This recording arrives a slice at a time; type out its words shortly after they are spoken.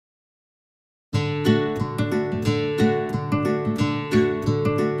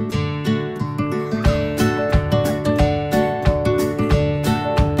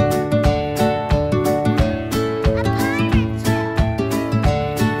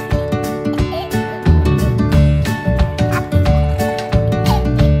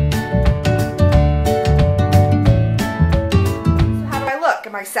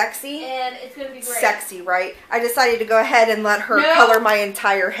sexy? And it's going to be great. Sexy, right? I decided to go ahead and let her color my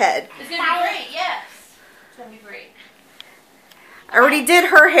entire head. It's going to be great, yes. It's going to be great. I already did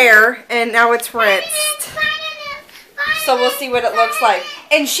her hair, and now it's rinsed. So we'll see what it looks like.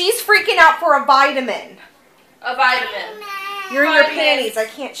 And she's freaking out for a vitamin. A vitamin. You're in your panties. I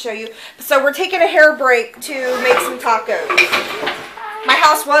can't show you. So we're taking a hair break to make some tacos. My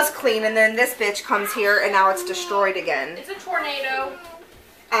house was clean, and then this bitch comes here, and now it's destroyed again. It's a tornado.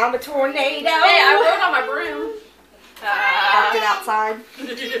 I'm a tornado. Hey, I rode on my broom. Parked it outside.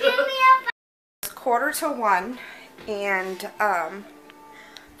 It's 1:45, and I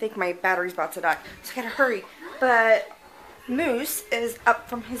think my battery's about to die, so I gotta hurry. But Moose is up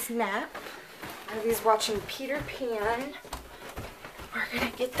from his nap. He's watching Peter Pan. We're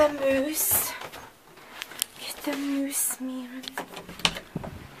gonna get the moose. Get the moose, man.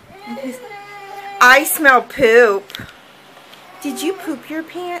 I smell poop. Did you poop your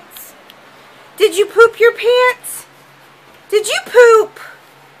pants? Did you poop your pants? Did you poop?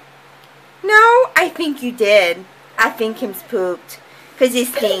 No, I think you did. I think him's pooped. Because he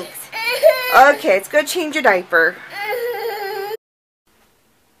stinks. Okay, let's go change your diaper.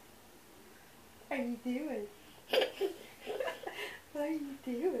 What are you doing? What are you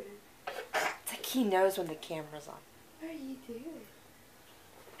doing? It's like he knows when the camera's on. What are you doing?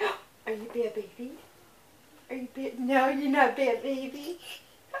 Are you being a baby? Are you being... No, you're not being a baby.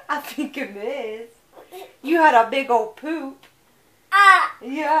 I think it is. You had a big old poop.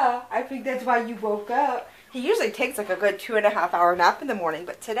 Yeah, I think that's why you woke up. He usually takes like a good 2.5 hour nap in the morning,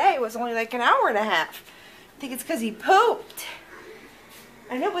 but today it was only like 1.5 hours. I think it's because he pooped.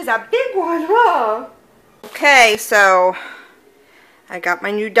 And it was a big one, huh? Okay, so I got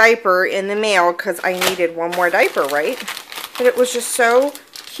my new diaper in the mail because I needed one more diaper, right? But it was just so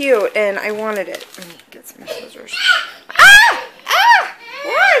cute and I wanted it. Let me get some scissors. Ah! Ah!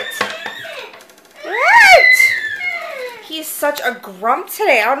 What? What? He's such a grump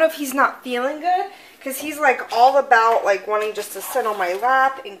today. I don't know if he's not feeling good because he's like all about like wanting just to sit on my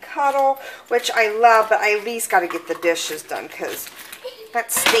lap and cuddle, which I love, but I at least got to get the dishes done because that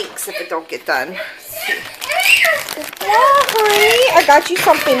stinks if it don't get done. Yeah, honey, I got you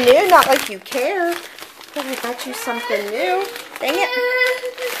something new. Not like you care, but I got you something new. Dang it.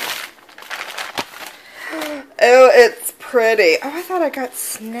 Oh, it's pretty. Oh, I thought I got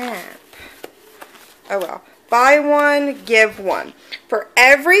Snap. Oh, well. Buy one, give one. For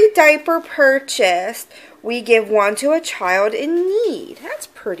every diaper purchased, we give one to a child in need. That's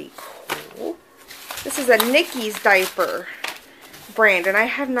pretty cool. This is a Nikki's diaper brand, and I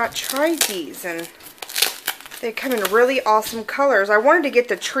have not tried these, and they come in really awesome colors. I wanted to get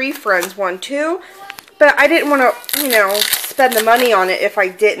the Tree Friends one too, but I didn't want to, you know, spend the money on it if I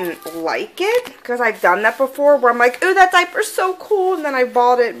didn't like it, because I've done that before where I'm like, ooh, that diaper's so cool, and then I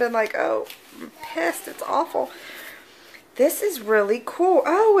bought it and been like, oh, I'm pissed, it's awful. This is really cool.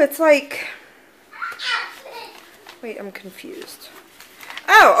 Oh, it's like, wait, I'm confused.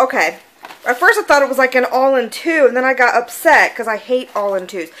 Oh, okay. At first I thought it was like an all-in-two, and then I got upset because I hate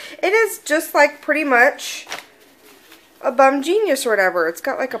all-in-twos. It is just like pretty much a Bum Genius or whatever. It's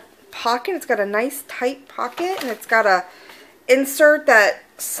got like a pocket. It's got a nice tight pocket, and it's got a insert that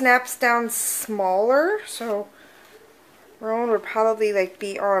snaps down smaller. So Rowan would probably like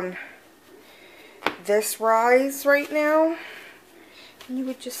be on this rise right now. And you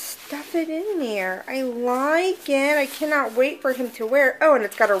would just stuff it in there. I like it. I cannot wait for him to wear it. Oh, and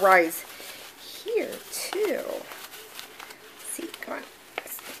it's got a rise here too. Let's see, come on.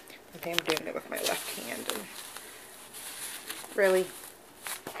 Okay, I'm doing it with my left hand. And really?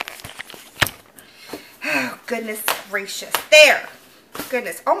 Oh, goodness gracious. There.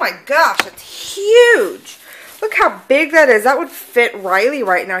 Goodness. Oh my gosh, it's huge. Look how big that is. That would fit Riley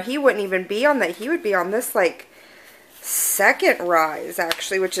right now. He wouldn't even be on that. He would be on this, like, second rise,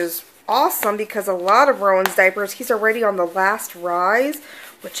 actually, which is awesome because a lot of Rowan's diapers, he's already on the last rise,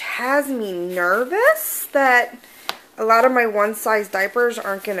 which has me nervous that a lot of my one-size diapers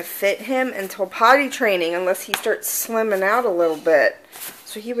aren't going to fit him until potty training unless he starts slimming out a little bit.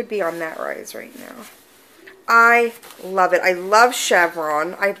 So he would be on that rise right now. I love it. I love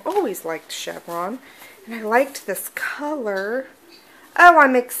chevron. I've always liked chevron. And I liked this color. Oh,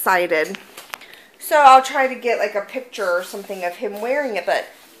 I'm excited. So I'll try to get like a picture or something of him wearing it, but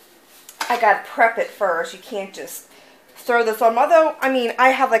I gotta prep it first. You can't just throw this on. Although, I mean, I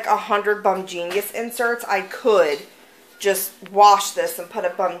have like 100 Bum Genius inserts. I could just wash this and put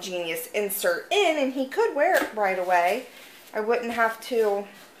a Bum Genius insert in, and he could wear it right away. I wouldn't have to. Oh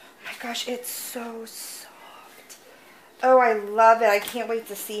my gosh, it's so soft. Oh, I love it. I can't wait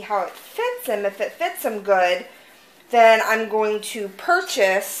to see how it fits him. If it fits him good, then I'm going to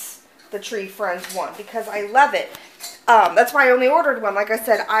purchase the Tree Friends one because I love it. That's why I only ordered one. Like I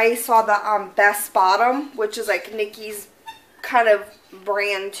said, I saw the Best Bottom, which is like Nikki's kind of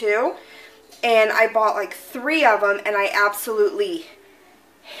brand too. And I bought like 3 of them, and I absolutely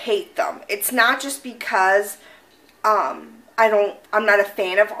hate them. It's not just because I'm not a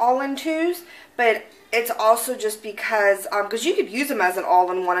fan of all-in-twos, but it's also just because you could use them as an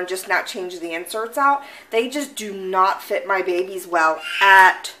all-in-one and just not change the inserts out. They just do not fit my babies well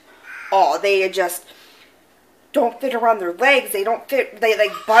at all. They just don't fit around their legs. They don't fit. They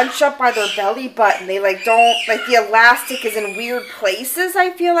like bunch up by their belly button. They like don't, like the elastic is in weird places,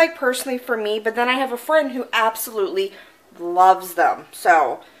 I feel like, personally for me. But then I have a friend who absolutely loves them.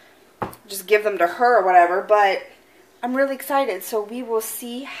 So just give them to her or whatever. But I'm really excited. So we will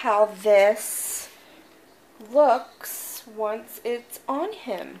see how this looks once it's on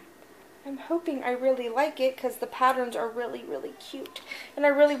him. I'm hoping I really like it because the patterns are really, really cute. And I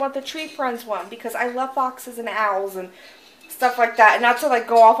really want the Tree Friends one because I love foxes and owls and stuff like that. And not to like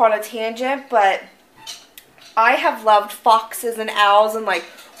go off on a tangent, but I have loved foxes and owls and like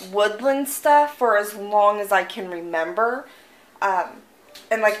woodland stuff for as long as I can remember.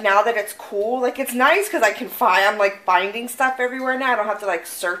 And like now that it's cool, like it's nice because I'm like finding stuff everywhere now. I don't have to like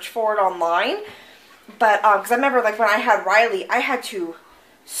search for it online. But because I remember like when I had Riley, I had to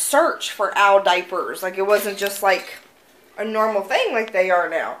search for owl diapers. Like it wasn't just like a normal thing like they are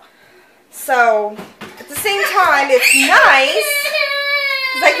now. So at the same time, it's nice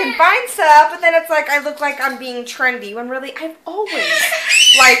because I can find stuff, but then it's like I look like I'm being trendy when really I've always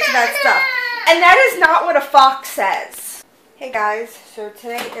liked that stuff. And that is not what a fox says. Hey guys, so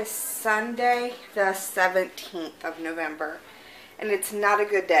today is Sunday the 17th of November, and it's not a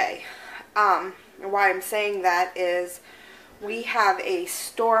good day. And why I'm saying that is we have a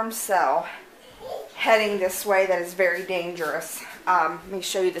storm cell heading this way that is very dangerous. Let me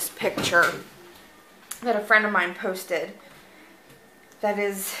show you this picture that a friend of mine posted that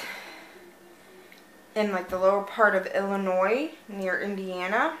is in like the lower part of Illinois near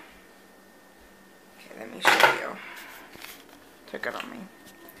Indiana. Okay, let me show you. Took it on me.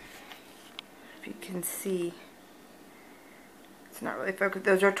 If you can see, it's not really focused.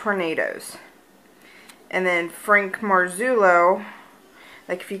 Those are tornadoes. And then Frank Marzullo,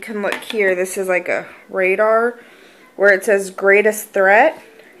 like if you can look here, this is like a radar where it says greatest threat.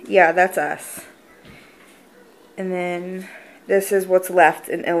 Yeah, that's us. And then this is what's left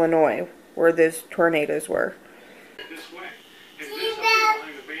in Illinois where those tornadoes were. This way. And this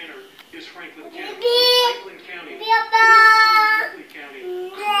behind the banner is Franklin County. Franklin County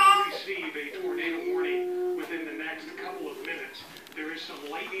could receive a tornado warning within the next couple of minutes. There is some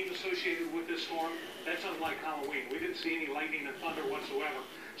lightning associated with this storm. That's unlike Halloween. We didn't see any lightning and thunder whatsoever.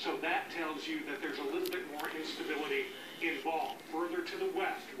 So that tells you that there's a little bit more instability involved. Further to the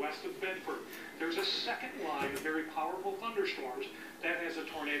west of Bedford, there's a second line of very powerful thunderstorms that has a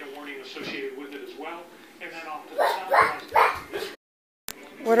tornado warning associated with it as well. And then off to the southwest.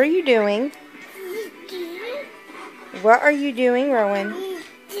 What are you doing? What are you doing, Rowan?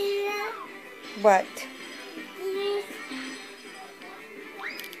 What?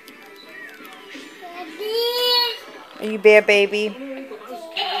 Are you bad, baby?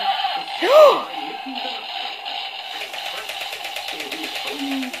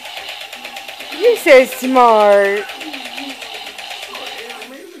 You're so smart.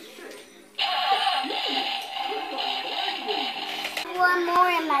 One more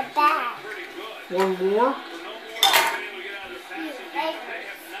in my bag. One more?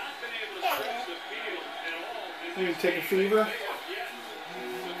 You can take a fever?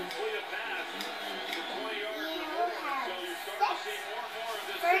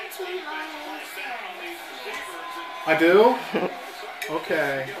 I do?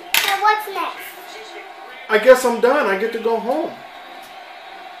 Okay. So what's next? I guess I'm done. I get to go home.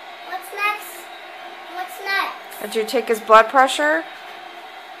 What's next? What's next? Did you take his blood pressure?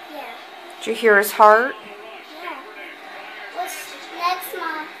 Yeah. Did you hear his heart? Yeah. What's next,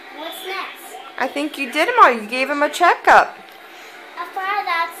 Mom? What's next? I think you did him all. You gave him a checkup. After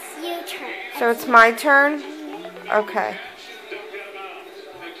that's your turn. So it's my turn? Okay.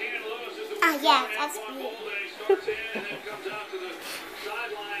 Ah, yeah, that's me. First,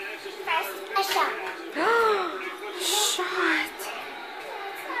 a shot. Shot.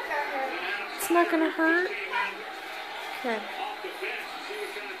 It's not gonna hurt. Okay.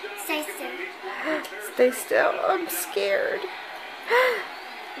 Stay still. Stay still. I'm scared.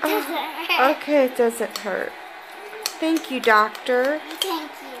 It doesn't hurt. Okay, it doesn't hurt. Thank you, doctor. Thank you.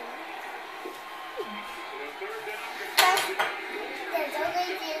 First, there's only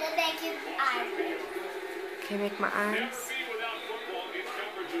the thank you. Can you make my eyes?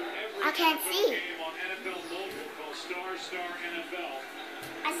 I can't see.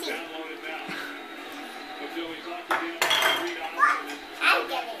 I see. I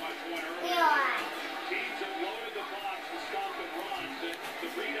get it. We are.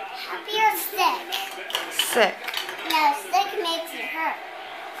 Happy or sick? Sick. No, sick makes it hurt.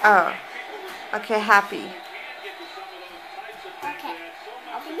 Oh. Okay, happy. Okay.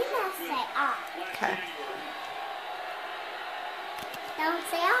 Open your mouth, say ah. Okay. Don't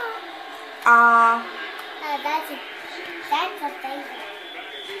say ah. Ah. That's a favorite.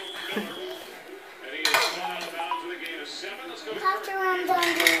 After I'm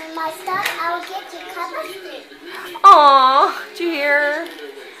done doing my stuff, I will get you a cup of soup. Aw, did you hear?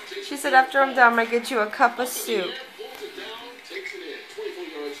 She said after I'm done, I'm going to get you a cup of soup.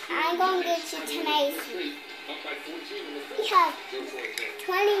 I'm going to get you tomato soup. We have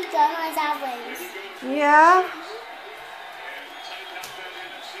 20 dollars at wings. Yeah?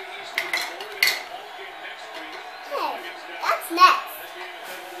 Hey, that's next.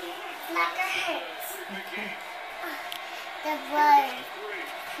 Smacker hurts. Okay. The blood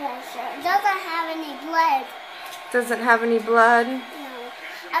pressure doesn't have any blood. Doesn't have any blood? No.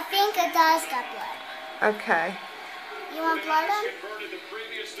 I think it does got blood. Okay. You want blood on?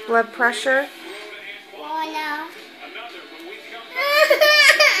 Blood pressure? Oh no.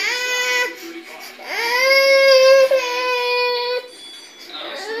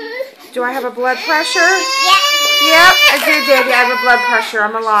 Do I have a blood pressure? Yeah. Yep, I do, Daddy. I have a blood pressure.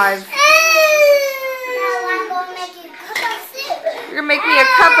 I'm alive. Now I'm going to make you a cup of soup. You're going to make me a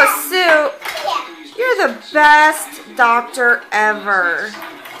cup of soup? Yeah. You're the best doctor ever.